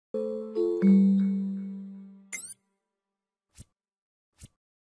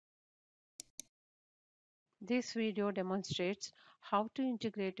This video demonstrates how to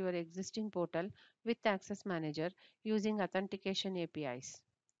integrate your existing portal with Access Manager using authentication APIs.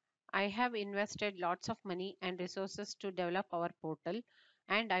 I have invested lots of money and resources to develop our portal,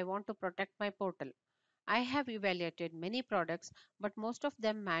 and I want to protect my portal. I have evaluated many products, but most of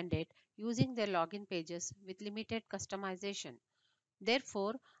them mandate using their login pages with limited customization.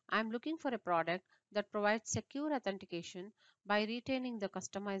 Therefore, I am looking for a product that provides secure authentication by retaining the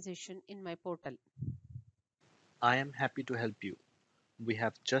customization in my portal. I am happy to help you. We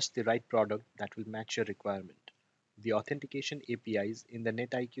have just the right product that will match your requirement. The authentication APIs in the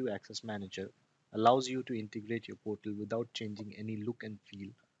NetIQ Access Manager allows you to integrate your portal without changing any look and feel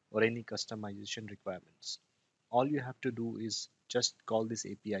or any customization requirements. All you have to do is just call these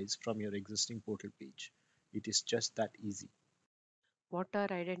APIs from your existing portal page. It is just that easy. What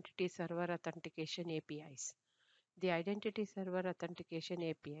are Identity Server Authentication APIs? The Identity Server Authentication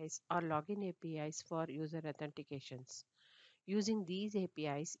APIs are login APIs for user authentications. Using these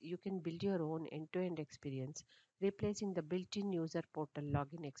APIs, you can build your own end-to-end experience, replacing the built-in user portal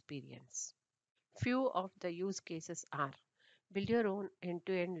login experience. Few of the use cases are: build your own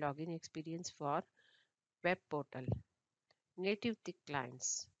end-to-end login experience for web portal, native thick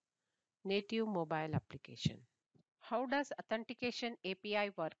clients, native mobile application. How does Authentication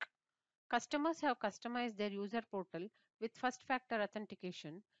API work? Customers have customized their user portal with first factor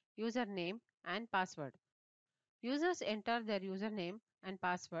authentication, username, and password. Users enter their username and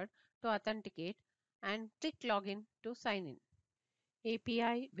password to authenticate and click login to sign in.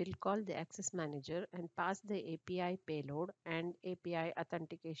 API will call the Access Manager and pass the API payload and API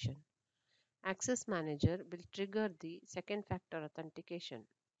authentication. Access Manager will trigger the second factor authentication.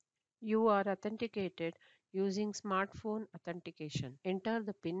 You are authenticated using smartphone authentication. Enter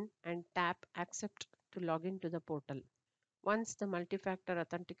the PIN and tap Accept to log into the portal. Once the multi-factor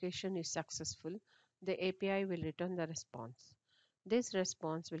authentication is successful, the API will return the response. This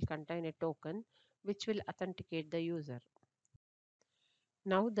response will contain a token which will authenticate the user.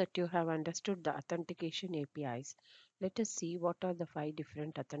 Now that you have understood the authentication APIs, let us see what are the 5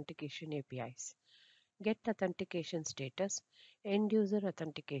 different authentication APIs. Get authentication status, end user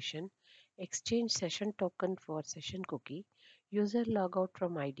authentication, exchange session token for session cookie, user logout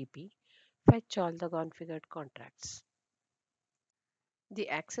from IDP, fetch all the configured contracts. The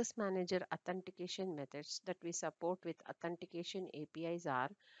Access Manager authentication methods that we support with authentication APIs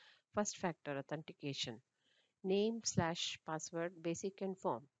are: first factor authentication, name/password basic and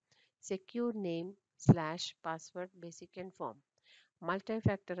form, secure name/password basic and form,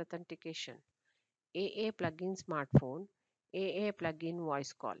 multi-factor authentication, AA plugin smartphone, AA plugin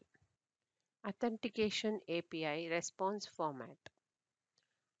voice call. Authentication API response format.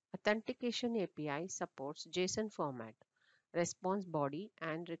 Authentication API supports JSON format, response body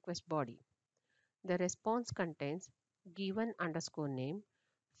and request body. The response contains given underscore name,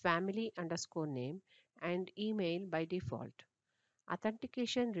 family underscore name, and email by default.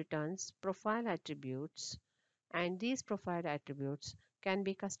 Authentication returns profile attributes, and these profile attributes can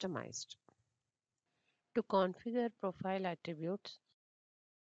be customized. To configure profile attributes,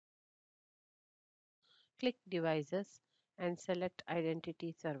 click Devices and select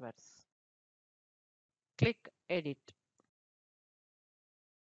Identity Servers. Click Edit.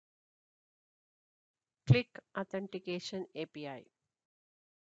 Click Authentication API.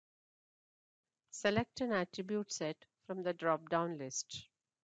 Select an attribute set from the drop-down list.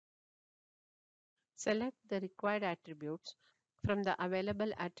 Select the required attributes from the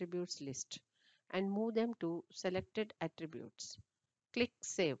available attributes list and move them to selected attributes. Click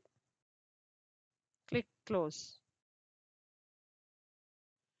Save. Click Close.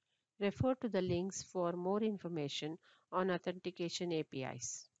 Refer to the links for more information on authentication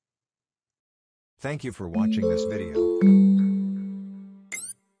APIs. Thank you for watching this video.